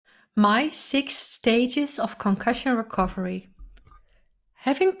My 6 stages of concussion recovery.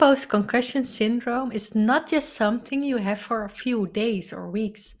 Having post concussion syndrome is not just something you have for a few days or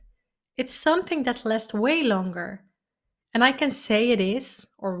weeks, it's something that lasts way longer. And I can say it is,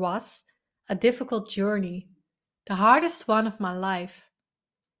 or was, a difficult journey, the hardest one of my life.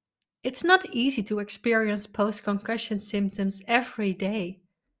 It's not easy to experience post concussion symptoms every day.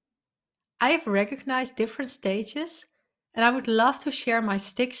 I have recognized different stages, and I would love to share my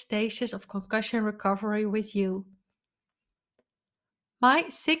 6 stages of concussion recovery with you. My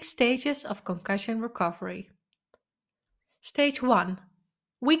 6 stages of concussion recovery. Stage 1.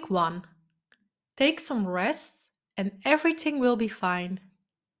 Week 1. Take some rest and everything will be fine.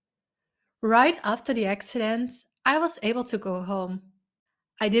 Right after the accident, I was able to go home.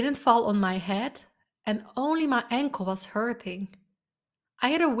 I didn't fall on my head and only my ankle was hurting. I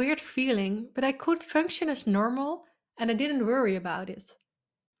had a weird feeling, but I could function as normal and I didn't worry about it.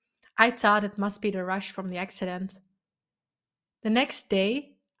 I thought it must be the rush from the accident. The next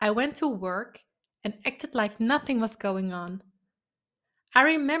day, I went to work and acted like nothing was going on. I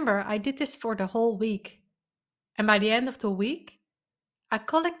remember I did this for the whole week, and by the end of the week, a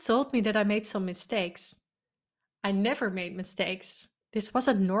colleague told me that I made some mistakes. I never made mistakes. This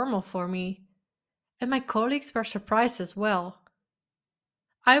wasn't normal for me, and my colleagues were surprised as well.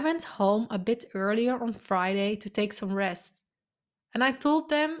 I went home a bit earlier on Friday to take some rest, and I told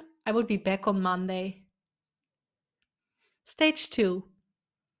them I would be back on Monday. Stage 2,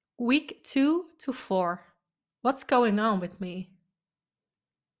 week 2 to 4. What's going on with me?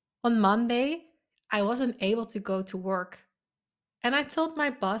 On Monday, I wasn't able to go to work. And I told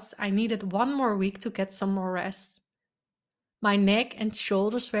my boss I needed one more week to get some more rest. My neck and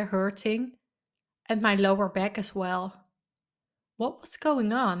shoulders were hurting, and my lower back as well. What was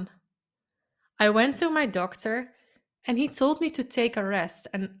going on? I went to my doctor, and he told me to take a rest,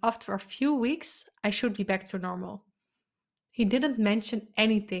 and after a few weeks, I should be back to normal. He didn't mention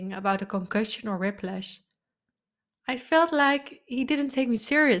anything about a concussion or whiplash. I felt like he didn't take me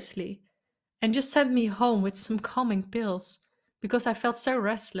seriously and just sent me home with some calming pills because I felt so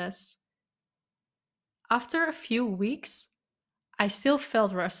restless. After a few weeks, I still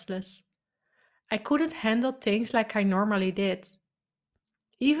felt restless. I couldn't handle things like I normally did.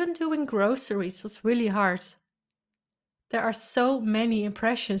 Even doing groceries was really hard. There are so many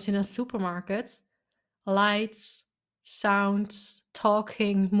impressions in a supermarket: lights, sounds,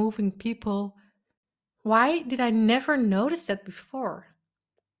 talking, moving people. Why did I never notice that before?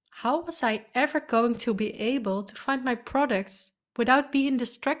 How was I ever going to be able to find my products without being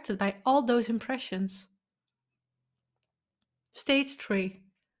distracted by all those impressions? Stage 3,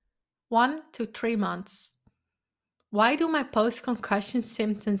 1 to 3 months. Why do my post concussion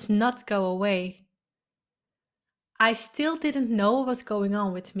symptoms not go away? I still didn't know what was going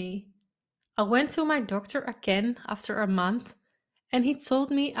on with me. I went to my doctor again after a month and he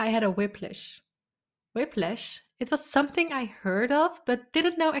told me I had a whiplash. Whiplash? It was something I heard of but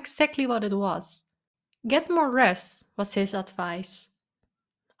didn't know exactly what it was. Get more rest was his advice.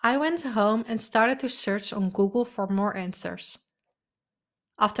 I went home and started to search on Google for more answers.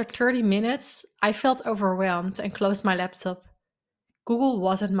 After 30 minutes, I felt overwhelmed and closed my laptop. Google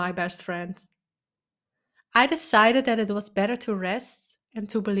wasn't my best friend. I decided that it was better to rest and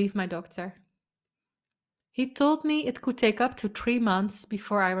to believe my doctor. He told me it could take up to 3 months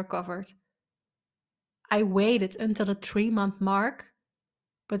before I recovered. I waited until the 3 month mark,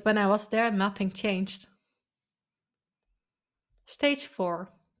 but when I was there, nothing changed. Stage 4,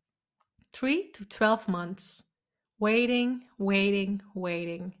 3 to 12 months. Waiting, waiting,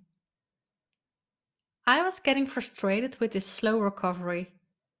 waiting. I was getting frustrated with this slow recovery.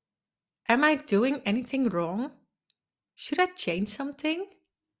 Am I doing anything wrong? Should I change something?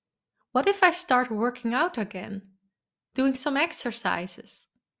 What if I start working out again? Doing some exercises?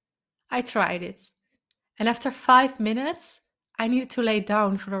 I tried it, and after 5 minutes, I needed to lay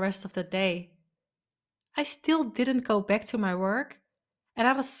down for the rest of the day. I still didn't go back to my work, and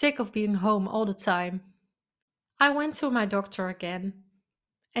I was sick of being home all the time. I went to my doctor again,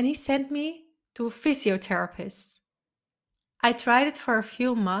 and he sent me to a physiotherapist. I tried it for a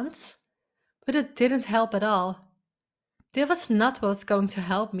few months, but it didn't help at all. This was not what was going to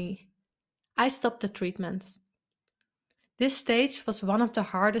help me. I stopped the treatment. This stage was one of the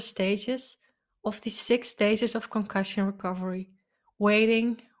hardest stages of the 6 stages of concussion recovery.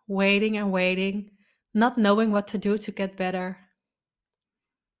 Waiting, waiting, and waiting, not knowing what to do to get better.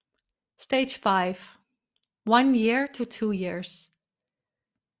 Stage 5, 1 year to 2 years.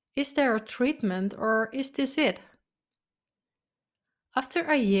 Is there a treatment or is this it? After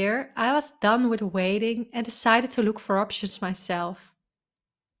a year, I was done with waiting and decided to look for options myself.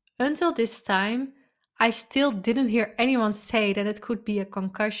 Until this time, I still didn't hear anyone say that it could be a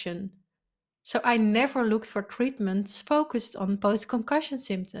concussion. So I never looked for treatments focused on post concussion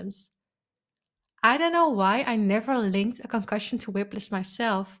symptoms. I don't know why I never linked a concussion to whiplash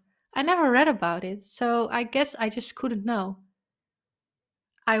myself. I never read about it, so I guess I just couldn't know.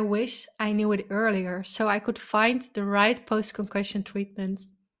 I wish I knew it earlier so I could find the right post concussion treatment.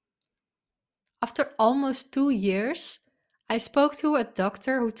 After almost 2 years, I spoke to a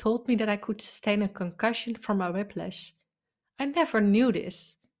doctor who told me that I could sustain a concussion from a whiplash. I never knew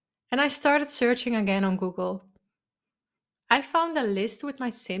this, and I started searching again on Google. I found a list with my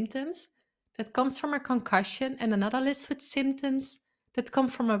symptoms that comes from a concussion and another list with symptoms that come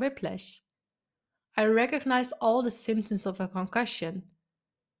from a whiplash. I recognized all the symptoms of a concussion.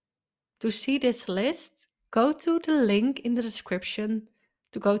 To see this list, go to the link in the description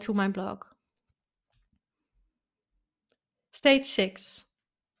to go to my blog. Stage 6.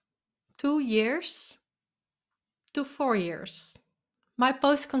 2 years to 4 years. My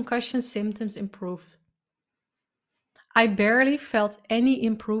post-concussion symptoms improved. I barely felt any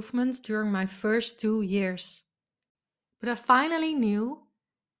improvements during my first 2 years. But I finally knew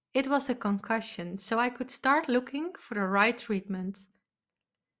it was a concussion, so I could start looking for the right treatment.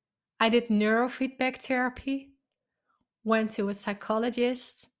 I did neurofeedback therapy, went to a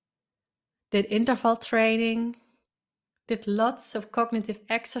psychologist, did interval training, did lots of cognitive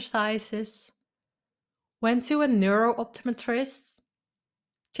exercises, went to a neurooptometrist,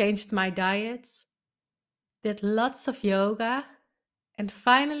 changed my diet, did lots of yoga, and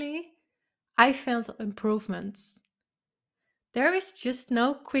finally, I felt improvements. There is just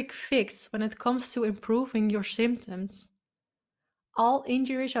no quick fix when it comes to improving your symptoms. All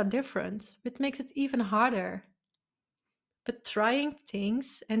injuries are different, which makes it even harder. But trying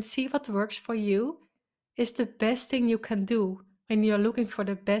things and see what works for you is the best thing you can do when you're looking for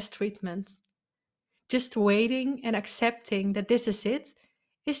the best treatment. Just waiting and accepting that this is it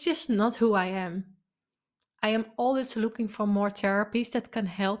is just not who I am. I am always looking for more therapies that can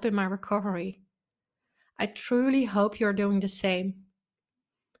help in my recovery. I truly hope you're doing the same.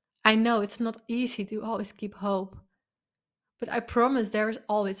 I know it's not easy to always keep hope, but I promise there is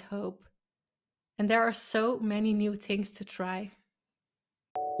always hope. And there are so many new things to try.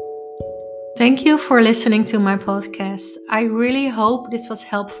 Thank you for listening to my podcast. I really hope this was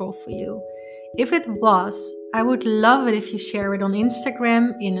helpful for you. If it was, I would love it if you share it on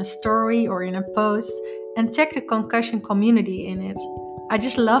Instagram, in a story, or in a post, and tag the concussion community in it. I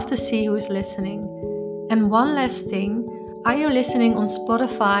just love to see who is listening. And one last thing, are you listening on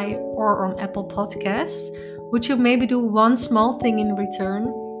Spotify or on Apple Podcasts? Would you maybe do one small thing in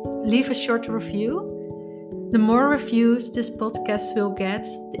return? Leave a short review? The more reviews this podcast will get,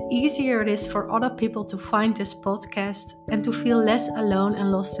 the easier it is for other people to find this podcast and to feel less alone and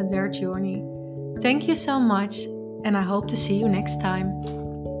lost in their journey. Thank you so much, and I hope to see you next time.